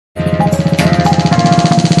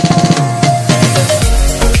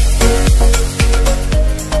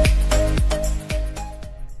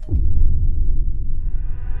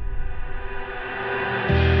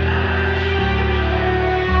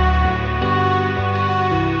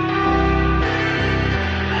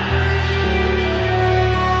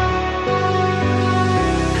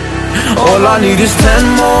All I need is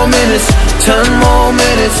 10 more minutes, 10 more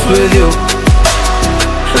minutes with you.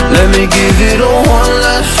 Let me give it a one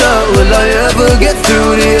last shot. Will I ever get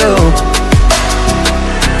through to you?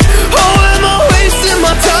 Oh, am I wasting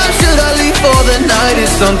my time? Should I leave for the night?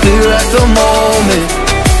 It's unclear at the moment.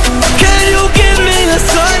 Can you give me a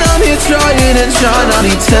sign? I'm here trying and trying. I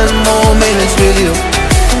need 10 more minutes with you.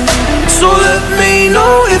 So let me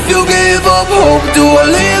know if you give up hope. Do I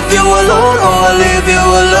leave you alone or I leave you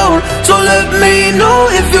alone? So let me know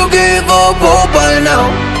if you give up hope by now.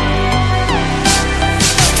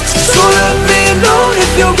 So let me know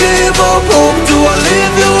if you give up hope. Do I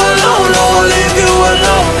leave you alone or I leave you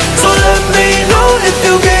alone? So let me know if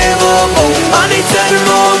you give up hope. I need 10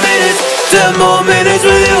 more minutes, 10 more minutes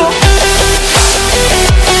with you.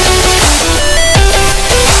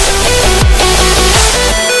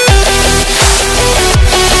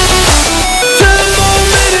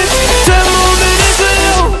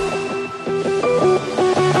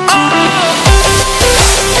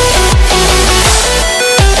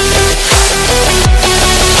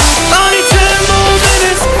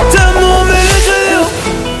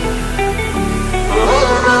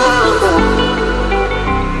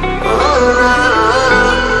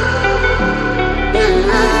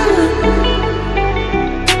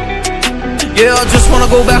 Yeah, I just wanna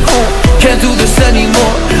go back home. Can't do this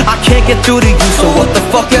anymore. I can't get through to you, so what the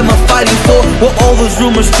fuck am I fighting for? Were all those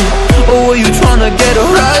rumors true? Or were you trying to get a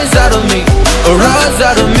rise out of me? A rise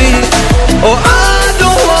out of me? Or I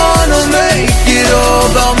don't wanna make it all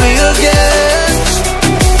about me again.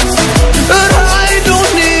 But I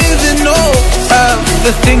don't even know half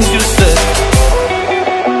the things you said.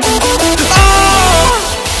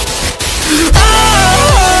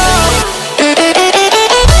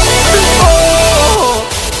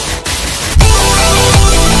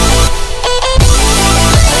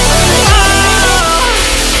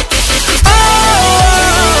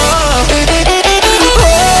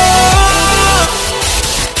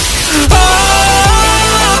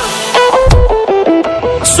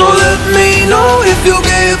 So let me know if you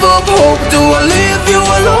give up hope. Do I leave you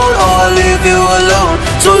alone or I leave you alone?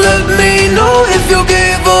 So let me know if you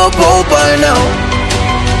give up hope by now.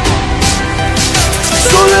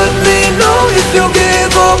 So let me know